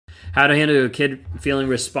How to handle a kid feeling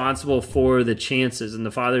responsible for the chances, and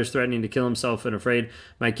the father is threatening to kill himself and afraid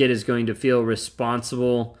my kid is going to feel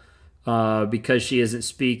responsible because she isn't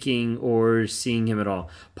speaking or seeing him at all.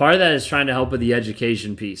 Part of that is trying to help with the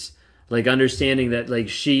education piece, like understanding that like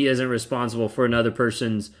she isn't responsible for another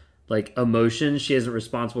person's like emotions, she isn't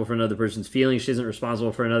responsible for another person's feelings, she isn't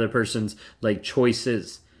responsible for another person's like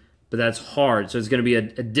choices. But that's hard. So it's going to be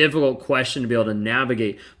a difficult question to be able to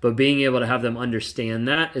navigate. But being able to have them understand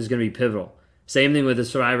that is going to be pivotal. Same thing with the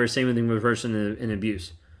survivor, same thing with a person in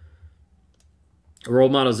abuse. Role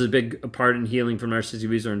models is a big part in healing from narcissistic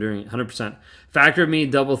abuse or enduring it, 100%. Factor of me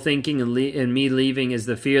double thinking and me leaving is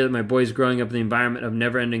the fear that my boys growing up in the environment of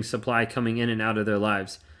never-ending supply coming in and out of their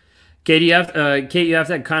lives. Kate, you have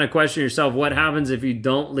to kind of question yourself, what happens if you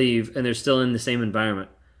don't leave and they're still in the same environment?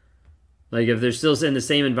 Like, if they're still in the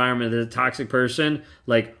same environment as a toxic person,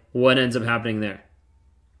 like, what ends up happening there?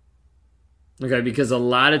 Okay, because a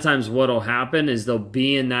lot of times what will happen is they'll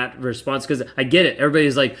be in that response. Because I get it.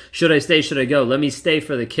 Everybody's like, should I stay? Should I go? Let me stay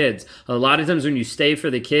for the kids. A lot of times when you stay for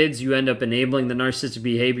the kids, you end up enabling the narcissistic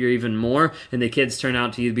behavior even more. And the kids turn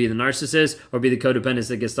out to either be the narcissist or be the codependents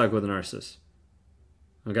that get stuck with a narcissist.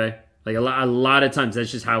 Okay? Like, a lot of times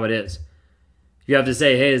that's just how it is. You have to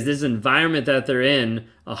say, hey, is this environment that they're in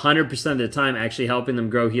 100% of the time actually helping them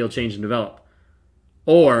grow, heal, change, and develop?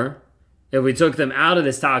 Or if we took them out of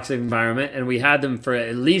this toxic environment and we had them for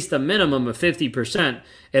at least a minimum of 50%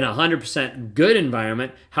 in a 100% good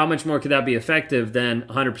environment, how much more could that be effective than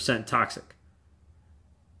 100% toxic?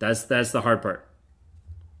 That's the hard part.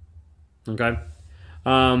 Okay?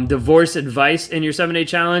 Divorce advice in your 7-day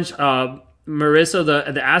challenge. Marissa,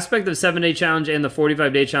 the aspect of 7-day challenge and the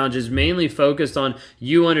 45-day challenge is mainly focused on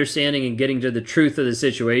you understanding and getting to the truth of the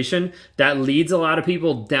situation. That leads a lot of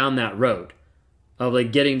people down that road of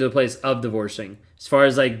like getting to the place of divorcing. As far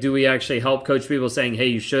as like, do we actually help coach people saying, hey,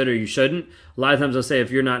 you should or you shouldn't? A lot of times I'll say if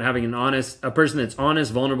you're not having a person that's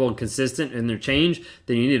honest, vulnerable, and consistent in their change,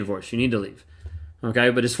 then you need a divorce. You need to leave.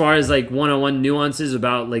 Okay, but as far as like one-on-one nuances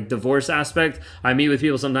about like divorce aspect, I meet with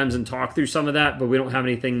people sometimes and talk through some of that, but we don't have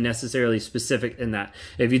anything necessarily specific in that.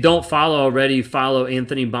 If you don't follow already, follow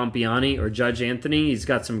Anthony Bompiani or Judge Anthony. He's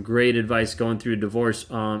got some great advice going through divorce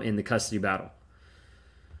in the custody battle.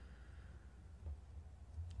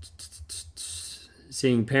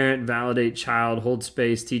 Seeing parent validate child, hold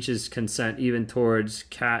space, teaches consent even towards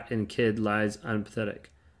cat and kid lies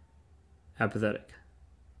apathetic.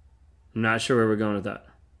 I'm not sure where we're going with that.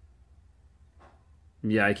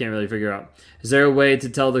 Yeah, I can't really figure out. Is there a way to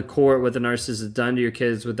tell the court what the narcissist has done to your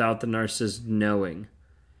kids without the narcissist knowing?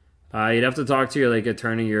 You'd have to talk to your like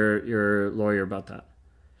attorney, your lawyer about that.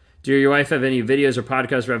 Do your wife have any videos or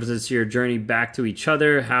podcast references to your journey back to each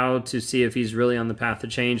other? How to see if he's really on the path to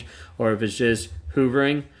change or if it's just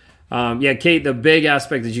hoovering? Yeah, Kate, the big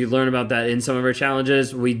aspect that you learn about that in some of our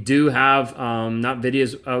challenges, we do have, not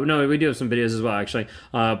videos. Oh, no, we do have some videos as well, actually.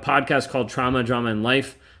 A podcast called Trauma, Drama, and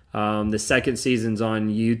Life. The second season's on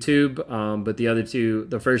YouTube, but the other two,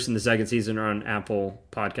 the first and the second season, are on Apple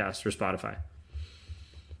Podcasts or Spotify.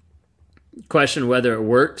 Question whether it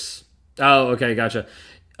works. Oh, okay, gotcha.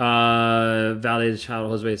 Validated child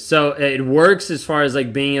holds space. So it works as far as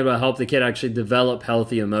like being able to help the kid actually develop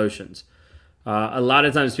healthy emotions. A lot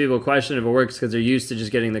of times people question if it works because they're used to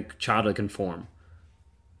just getting the child to conform.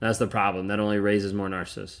 That's the problem. That only raises more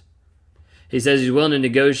narcissists. He says he's willing to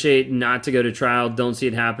negotiate, not to go to trial. Don't see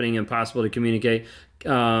it happening. Impossible to communicate.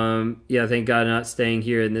 Yeah, thank God I'm not staying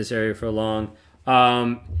here in this area for long.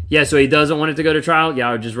 Yeah, so he doesn't want it to go to trial. Yeah,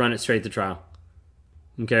 I would just run it straight to trial.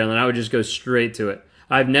 Okay, and then I would just go straight to it.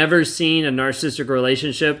 I've never seen a narcissistic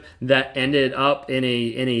relationship that ended up in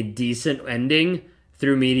a decent ending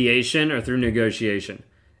through mediation or through negotiation.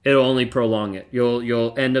 It'll only prolong it.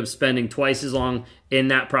 You'll end up spending twice as long in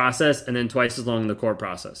that process and then twice as long in the court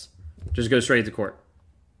process. Just go straight to court.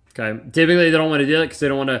 Okay. Typically, they don't want to do it because they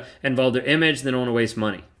don't want to involve their image. They don't want to waste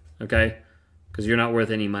money. Okay. Because you're not worth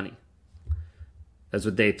any money. That's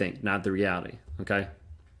what they think, not the reality. Okay.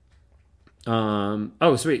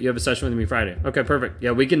 Oh, sweet. You have a session with me Friday. Okay, perfect.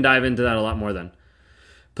 Yeah, we can dive into that a lot more then.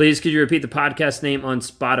 Please, could you repeat the podcast name on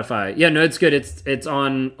Spotify? Yeah, no, it's good. It's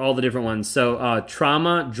on all the different ones. So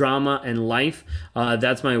Trauma, Drama, and Life.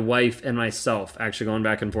 That's my wife and myself actually going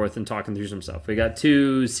back and forth and talking through some stuff. We got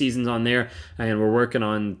 2 seasons on there, and we're working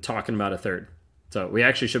on talking about a third. So we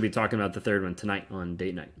actually should be talking about the third one tonight on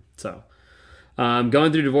date night. So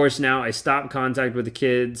going through divorce now. I stopped contact with the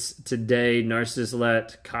kids today. Narcissist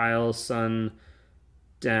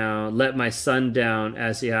let my son down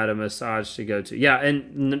as he had a massage to go to. Yeah,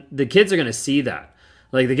 and the kids are going to see that.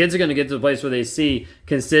 Like, the kids are going to get to the place where they see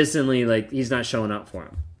consistently, like, he's not showing up for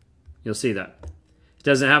him. You'll see that. He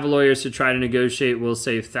doesn't have a lawyer, so try to negotiate. Will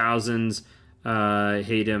save thousands.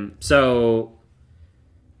 Hate him. So,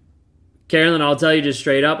 Carolyn, I'll tell you just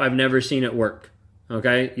straight up, I've never seen it work.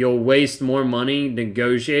 Okay? You'll waste more money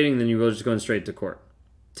negotiating than you will just going straight to court.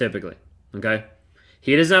 Typically. Okay?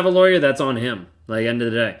 He doesn't have a lawyer, that's on him. Like, end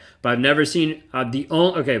of the day. But I've never seen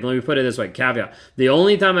okay, let me put it this way, caveat. The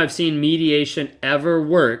only time I've seen mediation ever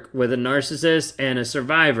work with a narcissist and a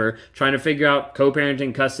survivor trying to figure out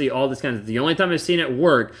co-parenting, custody, all this kind of stuff. The only time I've seen it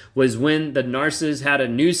work was when the narcissist had a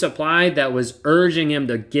new supply that was urging him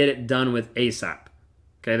to get it done with ASAP.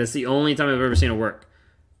 Okay, that's the only time I've ever seen it work.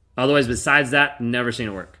 Otherwise, besides that, never seen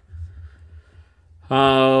it work.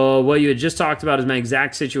 What you had just talked about is my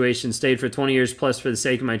exact situation. Stayed for 20 years plus for the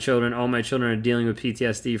sake of my children. All my children are dealing with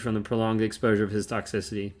PTSD from the prolonged exposure of his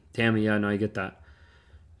toxicity. Tammy, yeah, no, I get that.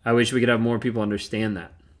 I wish we could have more people understand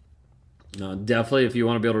that. Definitely, if you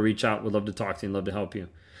want to be able to reach out, we'd love to talk to you and love to help you.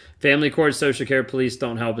 Family court, social care, police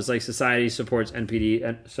don't help. It's like society supports NPD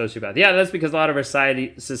and sociopath. Yeah, that's because a lot of our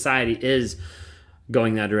society is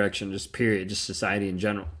going that direction, just period, just society in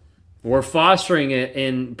general. We're fostering it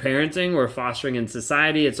in parenting. We're fostering in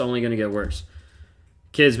society. It's only going to get worse.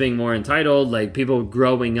 Kids being more entitled, like people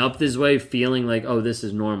growing up this way, feeling like, oh, this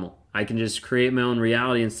is normal. I can just create my own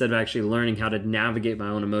reality instead of actually learning how to navigate my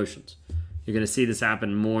own emotions. You're going to see this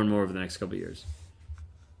happen more and more over the next couple of years.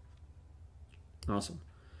 Awesome.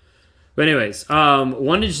 But anyways,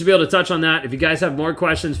 wanted just to be able to touch on that. If you guys have more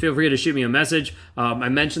questions, feel free to shoot me a message. I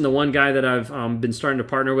mentioned the one guy that I've been starting to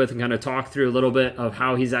partner with and kind of talk through a little bit of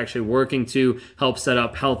how he's actually working to help set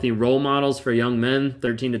up healthy role models for young men,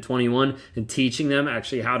 13 to 21, and teaching them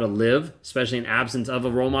actually how to live, especially in absence of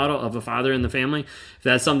a role model, of a father in the family. If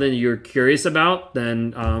that's something you're curious about,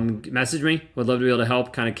 then message me. Would love to be able to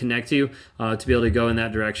help kind of connect you to be able to go in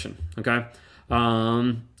that direction. Okay?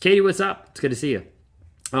 Katie, what's up? It's good to see you.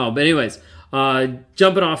 But anyways,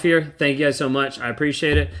 jumping off here, thank you guys so much. I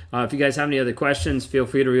appreciate it. If you guys have any other questions, feel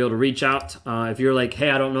free to be able to reach out. If you're like,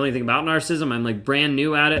 hey, I don't know anything about narcissism, I'm like brand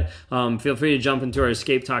new at it, feel free to jump into our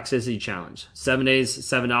Escape Toxicity Challenge. 7 days,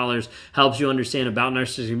 $7, helps you understand about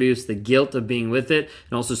narcissistic abuse, the guilt of being with it,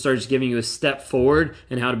 and also starts giving you a step forward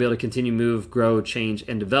in how to be able to continue, move, grow, change,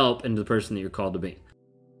 and develop into the person that you're called to be.